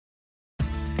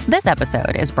This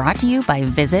episode is brought to you by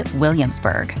Visit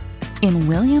Williamsburg. In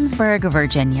Williamsburg,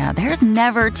 Virginia, there's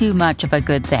never too much of a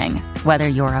good thing. Whether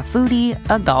you're a foodie,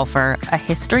 a golfer, a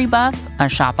history buff, a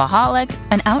shopaholic,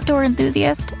 an outdoor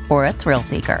enthusiast, or a thrill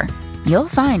seeker, you'll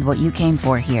find what you came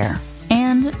for here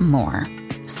and more.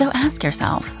 So ask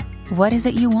yourself, what is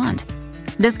it you want?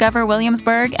 Discover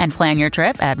Williamsburg and plan your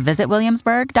trip at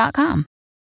visitwilliamsburg.com.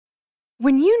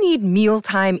 When you need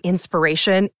mealtime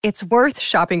inspiration, it's worth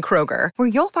shopping Kroger, where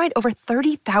you'll find over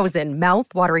 30,000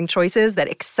 mouth-watering choices that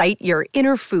excite your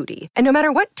inner foodie. And no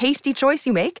matter what tasty choice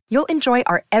you make, you'll enjoy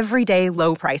our everyday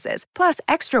low prices, plus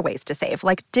extra ways to save,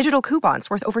 like digital coupons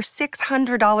worth over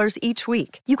 $600 each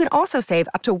week. You can also save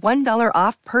up to $1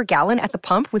 off per gallon at the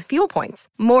pump with fuel points.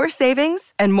 More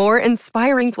savings and more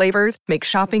inspiring flavors make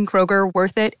shopping Kroger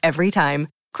worth it every time.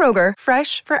 Kroger,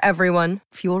 fresh for everyone.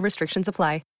 Fuel restrictions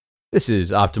apply. This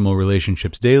is Optimal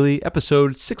Relationships Daily,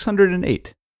 episode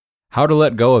 608, How to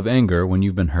Let Go of Anger When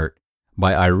You've Been Hurt,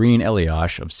 by Irene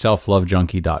Eliash of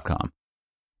selflovejunkie.com.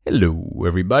 Hello,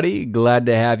 everybody. Glad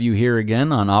to have you here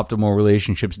again on Optimal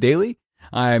Relationships Daily.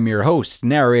 I'm your host,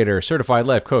 narrator, certified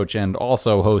life coach, and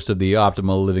also host of the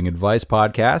Optimal Living Advice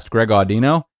podcast, Greg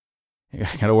Audino.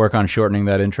 I gotta work on shortening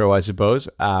that intro, I suppose.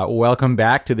 Welcome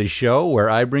back to the show where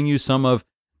I bring you some of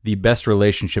the best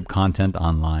relationship content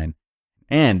online.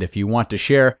 And if you want to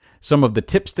share some of the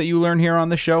tips that you learn here on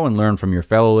the show and learn from your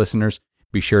fellow listeners,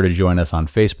 be sure to join us on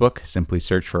Facebook. Simply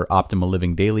search for Optimal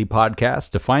Living Daily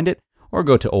Podcast to find it, or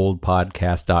go to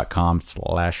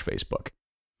oldpodcast.com/Facebook.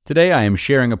 Today I am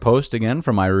sharing a post again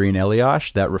from Irene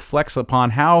Eliash that reflects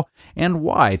upon how and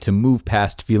why to move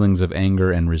past feelings of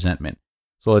anger and resentment.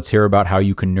 So let's hear about how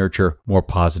you can nurture more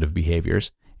positive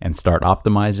behaviors and start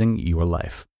optimizing your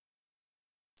life.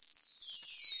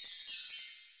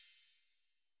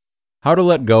 How to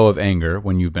Let Go of Anger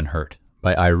When You've Been Hurt,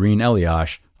 by Irene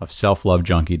Eliash of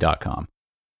selflovejunkie.com.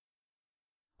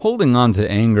 Holding on to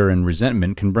anger and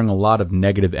resentment can bring a lot of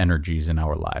negative energies in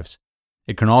our lives.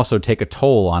 It can also take a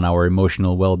toll on our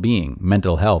emotional well-being,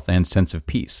 mental health, and sense of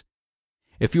peace.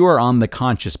 If you are on the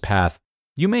conscious path,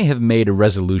 you may have made a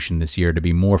resolution this year to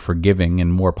be more forgiving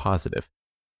and more positive.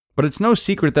 But it's no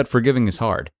secret that forgiving is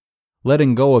hard.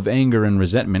 Letting go of anger and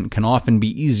resentment can often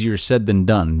be easier said than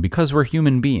done because we're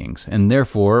human beings, and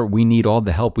therefore we need all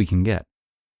the help we can get.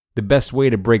 The best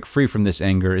way to break free from this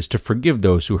anger is to forgive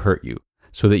those who hurt you,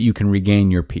 so that you can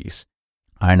regain your peace.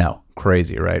 I know,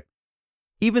 crazy, right?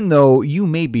 Even though you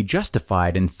may be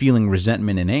justified in feeling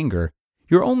resentment and anger,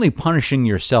 you're only punishing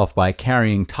yourself by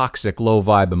carrying toxic,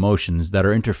 low-vibe emotions that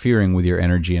are interfering with your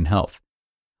energy and health.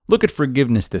 Look at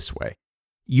forgiveness this way.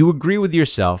 You agree with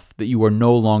yourself that you are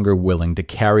no longer willing to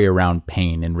carry around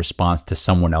pain in response to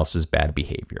someone else's bad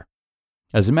behavior.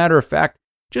 As a matter of fact,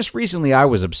 just recently I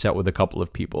was upset with a couple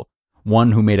of people,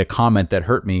 one who made a comment that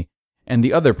hurt me, and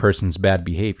the other person's bad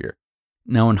behavior.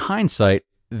 Now in hindsight,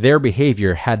 their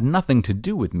behavior had nothing to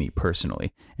do with me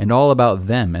personally, and all about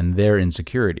them and their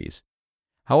insecurities.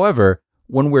 However,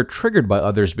 when we're triggered by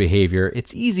others' behavior,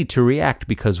 it's easy to react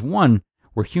because 1,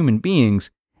 we're human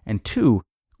beings, and 2,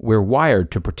 we're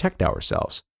wired to protect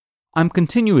ourselves. I'm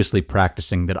continuously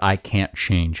practicing that I can't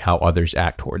change how others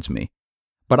act towards me,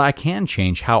 but I can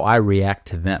change how I react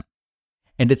to them.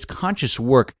 And it's conscious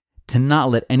work to not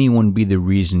let anyone be the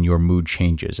reason your mood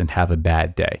changes and have a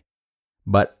bad day.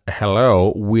 But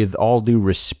hello, with all due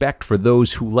respect for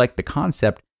those who like the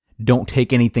concept, don't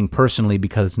take anything personally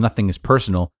because nothing is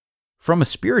personal. From a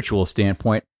spiritual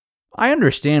standpoint, I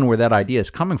understand where that idea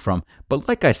is coming from, but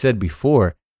like I said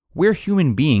before, we're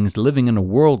human beings living in a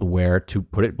world where, to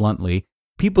put it bluntly,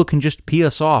 people can just pee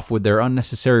us off with their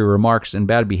unnecessary remarks and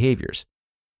bad behaviors.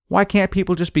 Why can't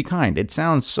people just be kind? It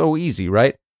sounds so easy,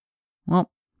 right?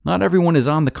 Well, not everyone is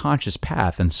on the conscious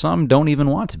path, and some don't even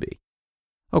want to be.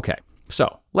 Okay,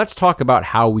 so let's talk about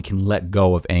how we can let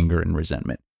go of anger and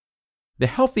resentment. The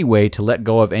healthy way to let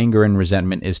go of anger and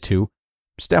resentment is to,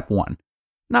 step 1,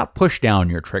 not push down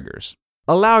your triggers.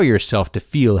 Allow yourself to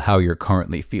feel how you're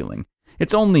currently feeling.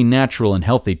 It's only natural and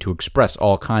healthy to express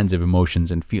all kinds of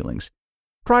emotions and feelings.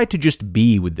 Try to just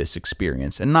be with this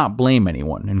experience and not blame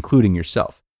anyone, including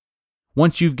yourself.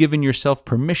 Once you've given yourself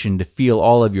permission to feel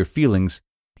all of your feelings,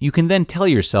 you can then tell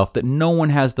yourself that no one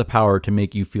has the power to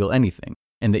make you feel anything,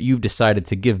 and that you've decided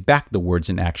to give back the words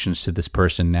and actions to this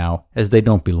person now as they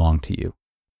don't belong to you.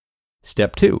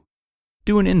 Step 2.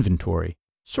 Do an inventory.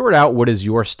 Sort out what is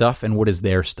your stuff and what is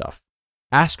their stuff.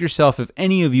 Ask yourself if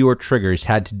any of your triggers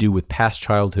had to do with past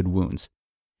childhood wounds.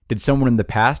 Did someone in the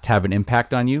past have an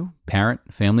impact on you?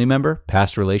 Parent, family member,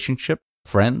 past relationship,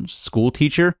 friends, school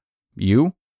teacher,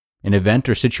 you? An event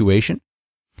or situation?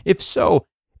 If so,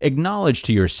 acknowledge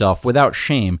to yourself without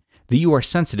shame that you are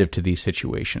sensitive to these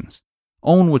situations.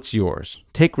 Own what's yours.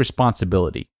 Take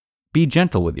responsibility. Be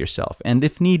gentle with yourself, and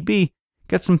if need be,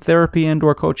 get some therapy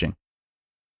and/or coaching.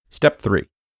 Step 3.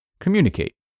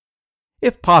 Communicate.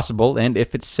 If possible, and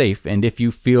if it's safe, and if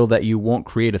you feel that you won't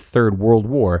create a third world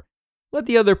war, let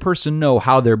the other person know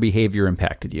how their behavior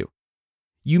impacted you.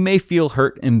 You may feel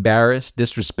hurt, embarrassed,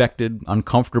 disrespected,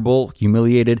 uncomfortable,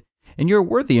 humiliated, and you're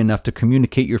worthy enough to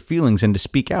communicate your feelings and to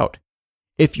speak out.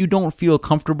 If you don't feel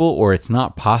comfortable or it's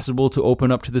not possible to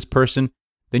open up to this person,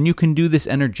 then you can do this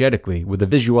energetically with a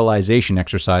visualization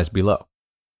exercise below.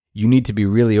 You need to be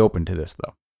really open to this,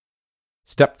 though.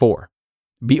 Step 4.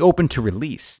 Be open to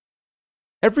release.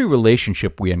 Every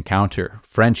relationship we encounter,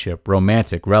 friendship,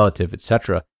 romantic, relative,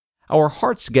 etc., our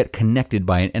hearts get connected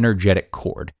by an energetic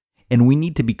cord, and we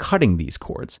need to be cutting these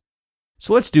cords.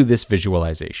 So let's do this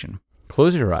visualization.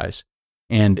 Close your eyes,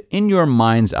 and in your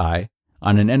mind's eye,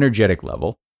 on an energetic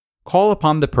level, call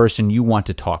upon the person you want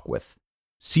to talk with.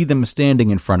 See them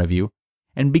standing in front of you,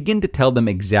 and begin to tell them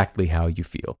exactly how you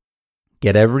feel.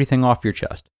 Get everything off your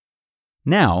chest.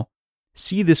 Now,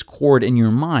 see this cord in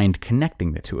your mind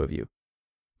connecting the two of you.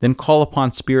 Then call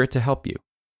upon Spirit to help you.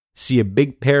 See a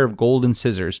big pair of golden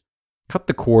scissors. Cut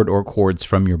the cord or cords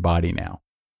from your body now.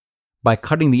 By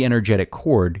cutting the energetic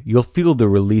cord, you'll feel the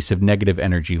release of negative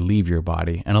energy leave your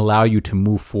body and allow you to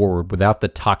move forward without the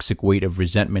toxic weight of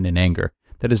resentment and anger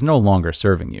that is no longer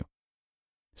serving you.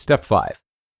 Step 5.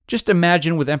 Just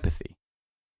imagine with empathy.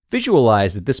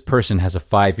 Visualize that this person has a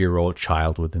 5-year-old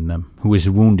child within them who is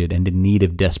wounded and in need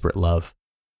of desperate love.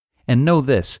 And know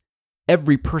this,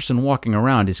 every person walking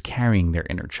around is carrying their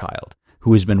inner child,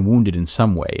 who has been wounded in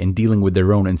some way and dealing with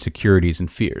their own insecurities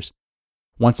and fears.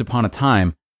 Once upon a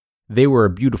time, they were a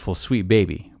beautiful, sweet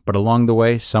baby, but along the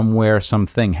way, somewhere,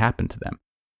 something happened to them.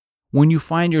 When you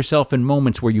find yourself in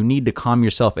moments where you need to calm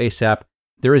yourself ASAP,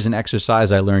 there is an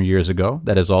exercise I learned years ago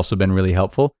that has also been really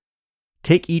helpful.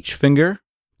 Take each finger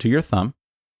to your thumb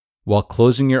while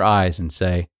closing your eyes and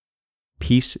say,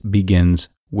 "Peace begins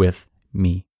with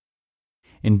me."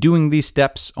 In doing these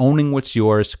steps, owning what's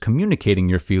yours, communicating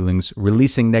your feelings,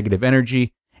 releasing negative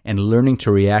energy, and learning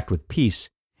to react with peace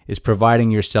is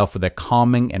providing yourself with a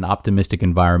calming and optimistic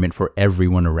environment for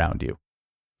everyone around you.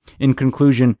 In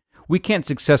conclusion, we can't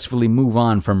successfully move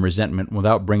on from resentment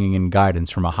without bringing in guidance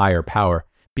from a higher power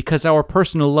because our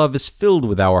personal love is filled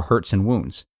with our hurts and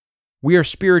wounds. We are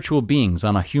spiritual beings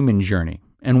on a human journey,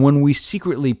 and when we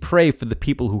secretly pray for the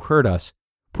people who hurt us,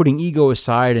 putting ego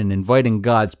aside and inviting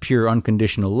God's pure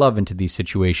unconditional love into these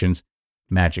situations,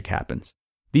 magic happens.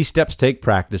 These steps take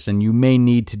practice, and you may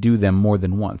need to do them more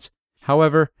than once.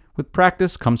 However, with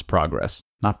practice comes progress,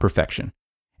 not perfection.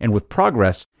 And with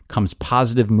progress comes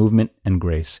positive movement and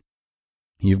grace.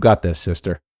 You've got this,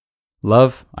 sister.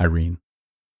 Love, Irene.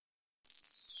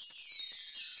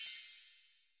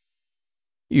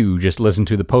 You just listened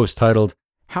to the post titled,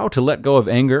 "How to Let Go of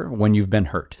Anger When You've Been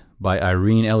Hurt" by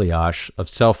Irene Eliash of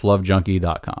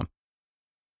selflovejunkie.com.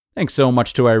 Thanks so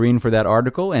much to Irene for that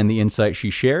article and the insight she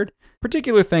shared.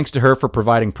 Particular thanks to her for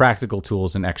providing practical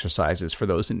tools and exercises for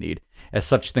those in need, as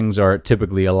such things are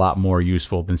typically a lot more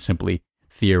useful than simply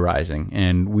theorizing,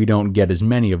 and we don't get as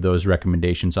many of those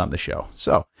recommendations on the show.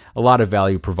 So, a lot of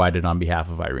value provided on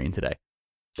behalf of Irene today.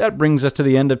 That brings us to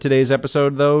the end of today's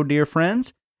episode, though, dear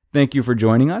friends. Thank you for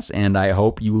joining us, and I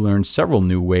hope you learned several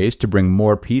new ways to bring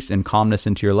more peace and calmness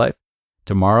into your life.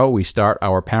 Tomorrow, we start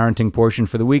our parenting portion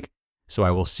for the week, so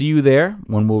I will see you there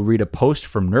when we'll read a post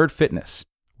from Nerd Fitness,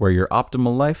 where your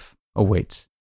optimal life awaits.